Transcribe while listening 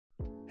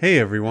Hey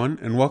everyone,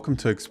 and welcome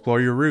to Explore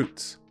Your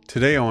Roots.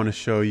 Today I want to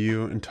show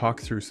you and talk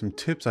through some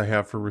tips I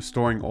have for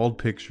restoring old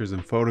pictures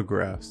and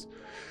photographs.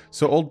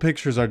 So old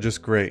pictures are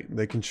just great.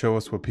 They can show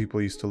us what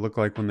people used to look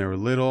like when they were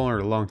little or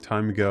a long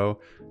time ago.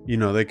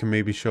 They can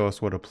maybe show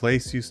us what a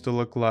place used to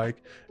look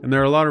like. And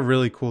there are a lot of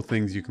really cool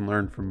things you can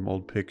learn from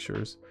old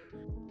pictures.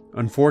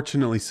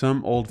 Unfortunately,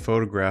 some old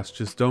photographs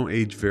just don't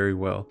age very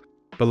well.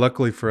 But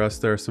luckily for us,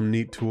 there are some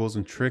neat tools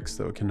and tricks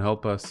that can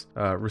help us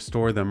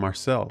restore them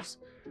ourselves.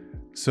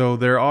 So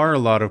there are a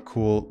lot of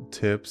cool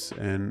tips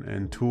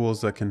and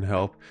tools that can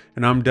help,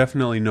 and I'm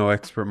definitely no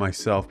expert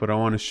myself, but I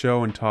want to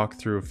show and talk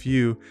through a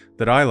few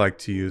that I like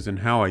to use and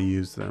how I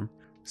use them.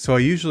 So I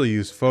usually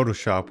use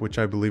Photoshop, which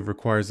I believe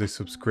requires a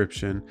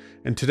subscription,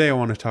 and today I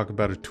want to talk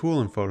about a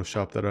tool in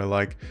Photoshop that I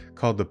like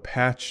called the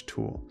patch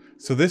tool.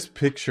 So this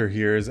picture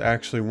here is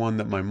actually one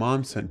that my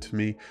mom sent to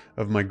me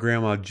of my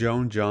grandma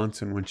Joan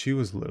Johnson when she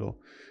was little.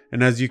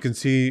 And as you can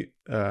see,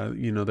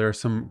 there are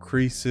some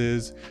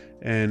creases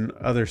and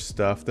other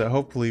stuff that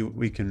hopefully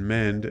we can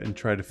mend and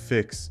try to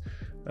fix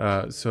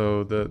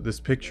so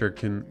this picture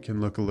can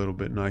look a little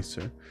bit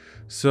nicer.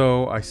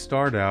 So I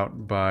start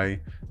out by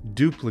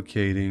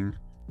duplicating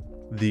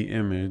the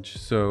image.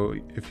 So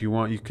if you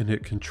want, you can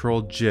hit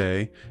Control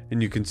J,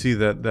 and you can see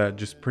that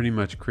just pretty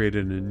much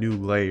created a new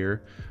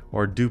layer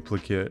or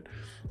duplicate.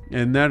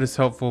 And that is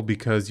helpful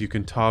because you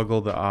can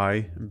toggle the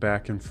eye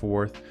back and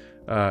forth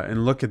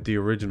and look at the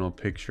original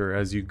picture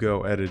as you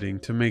go editing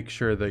to make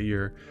sure that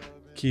you're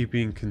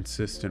keeping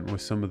consistent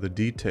with some of the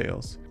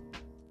details.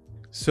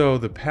 So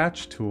the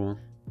patch tool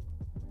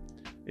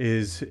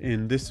is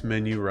in this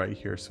menu right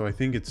here. So I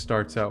think it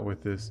starts out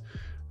with this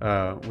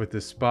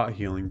spot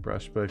healing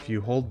brush, but if you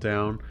hold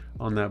down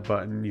on that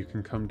button, you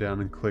can come down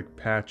and click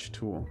patch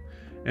tool.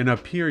 And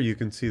up here you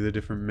can see the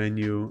different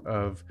menu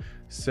of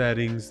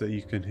settings that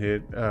you can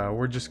hit.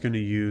 We're just going to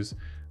use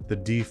the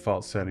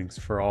default settings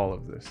for all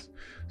of this.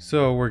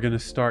 So we're going to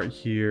start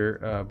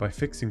here by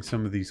fixing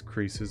some of these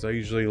creases. I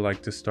usually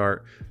like to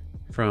start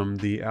from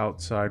the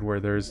outside where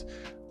there's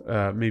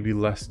maybe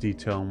less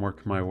detail and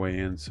work my way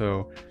in.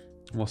 So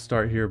we'll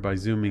start here by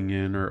zooming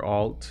in, or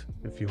Alt.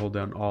 If you hold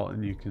down Alt,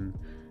 and you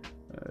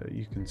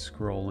can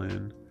scroll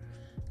in.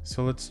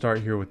 So let's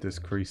start here with this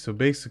crease. So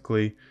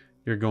basically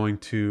you're going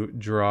to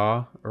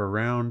draw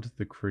around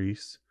the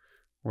crease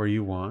where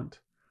you want,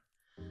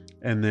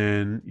 and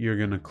then you're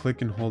going to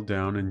click and hold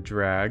down and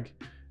drag,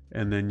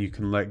 and then you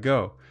can let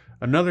go.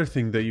 Another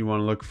thing that you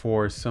want to look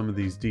for is some of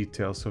these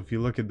details. So if you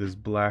look at this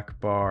black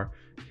bar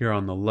here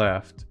on the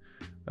left,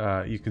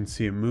 you can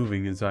see it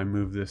moving as I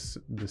move this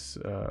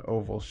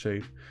oval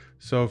shape.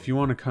 So if you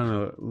want to kind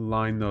of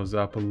line those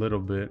up a little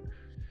bit,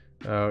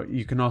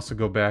 you can also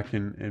go back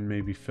and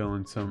maybe fill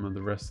in some of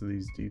the rest of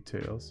these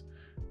details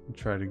and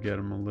try to get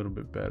them a little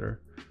bit better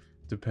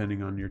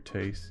depending on your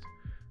taste.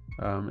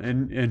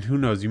 And who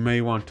knows, you may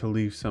want to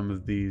leave some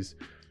of these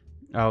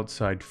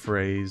outside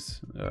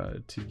phrase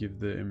to give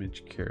the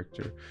image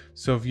character.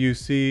 So if you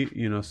see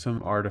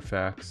some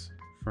artifacts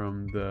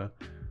from the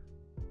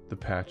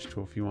patch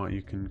tool, if you want,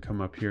 you can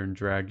come up here and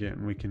drag it,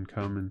 and we can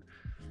come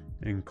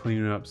and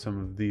clean up some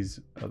of these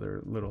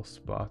other little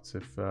spots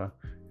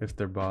if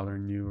they're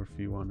bothering you, or if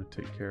you want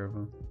to take care of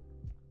them.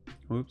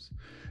 Oops.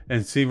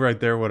 And see right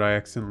there, what I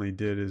accidentally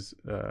did is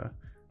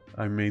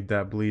I made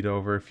that bleed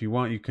over. If you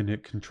want, you can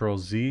hit Control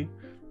Z.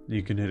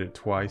 You can hit it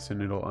twice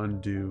and it'll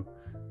undo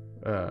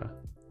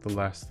the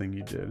last thing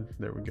you did.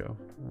 There we go.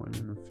 Went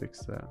in and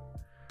fixed that.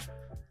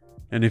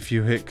 And if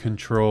you hit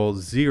Control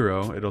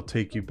 0, it'll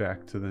take you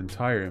back to the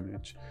entire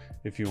image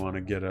if you want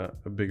to get a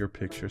bigger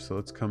picture. So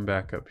let's come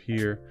back up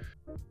here.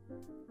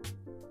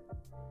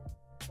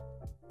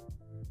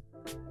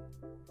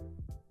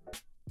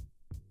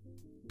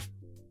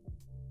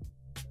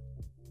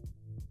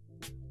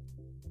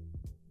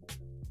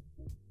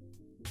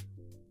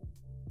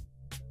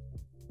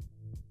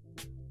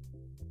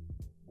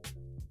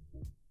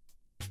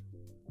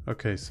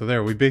 Okay, so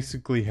there we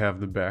basically have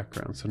the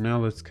background. So now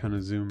let's kind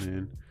of zoom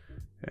in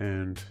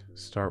and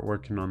start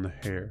working on the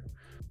hair.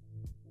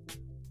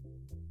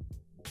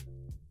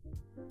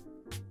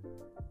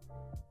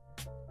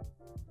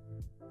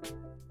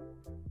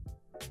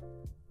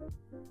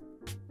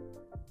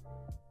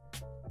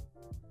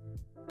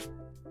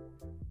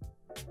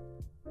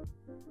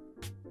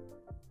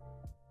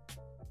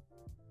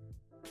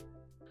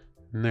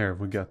 And there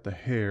we got the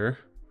hair.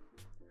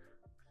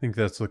 I think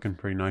that's looking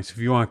pretty nice. If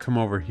you want to come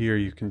over here,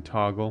 you can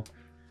toggle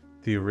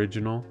the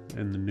original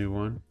and the new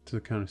one to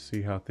kind of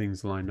see how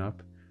things line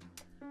up.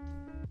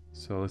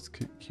 So let's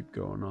keep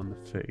going on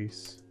the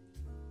face.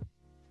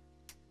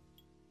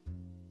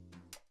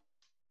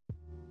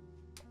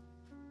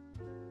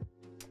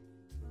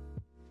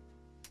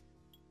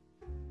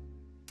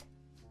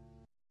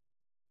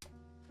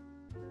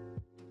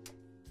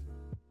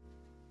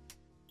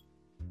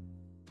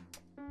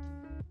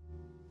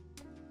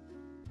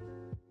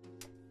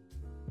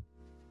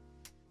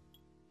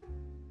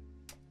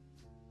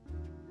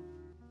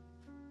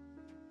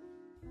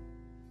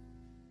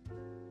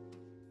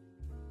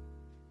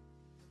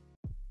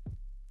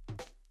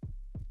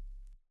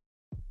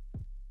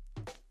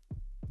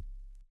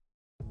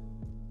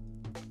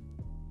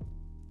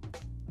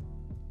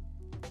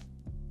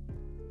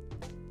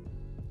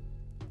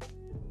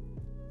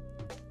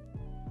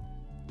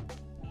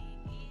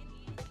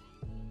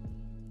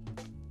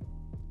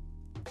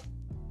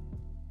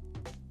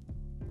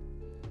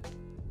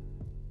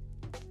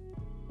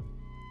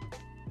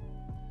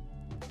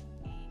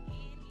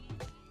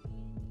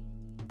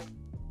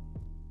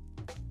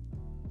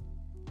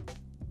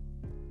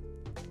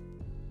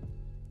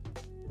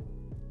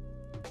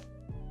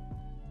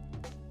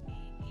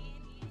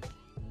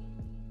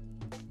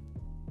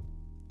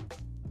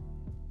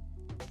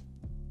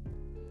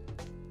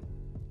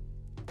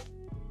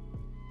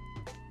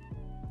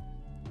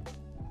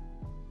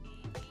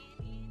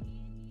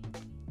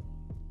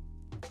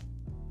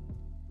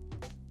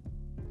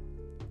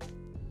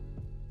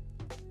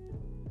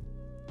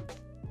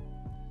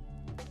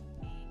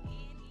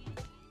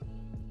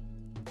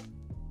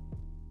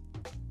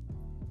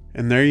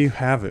 And there you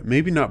have it.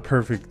 Maybe not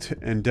perfect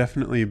and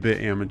definitely a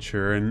bit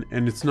amateur, and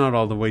it's not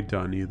all the way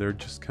done either,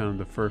 just kind of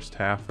the first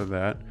half of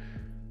that.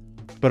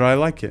 But I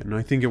like it and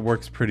I think it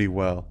works pretty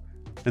well.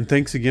 And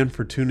thanks again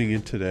for tuning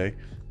in today.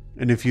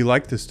 And if you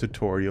like this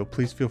tutorial,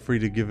 please feel free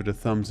to give it a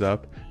thumbs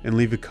up and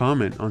leave a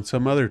comment on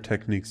some other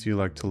techniques you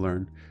like to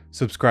learn.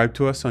 Subscribe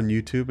to us on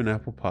YouTube and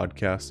Apple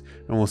Podcasts,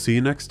 and we'll see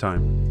you next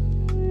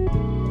time.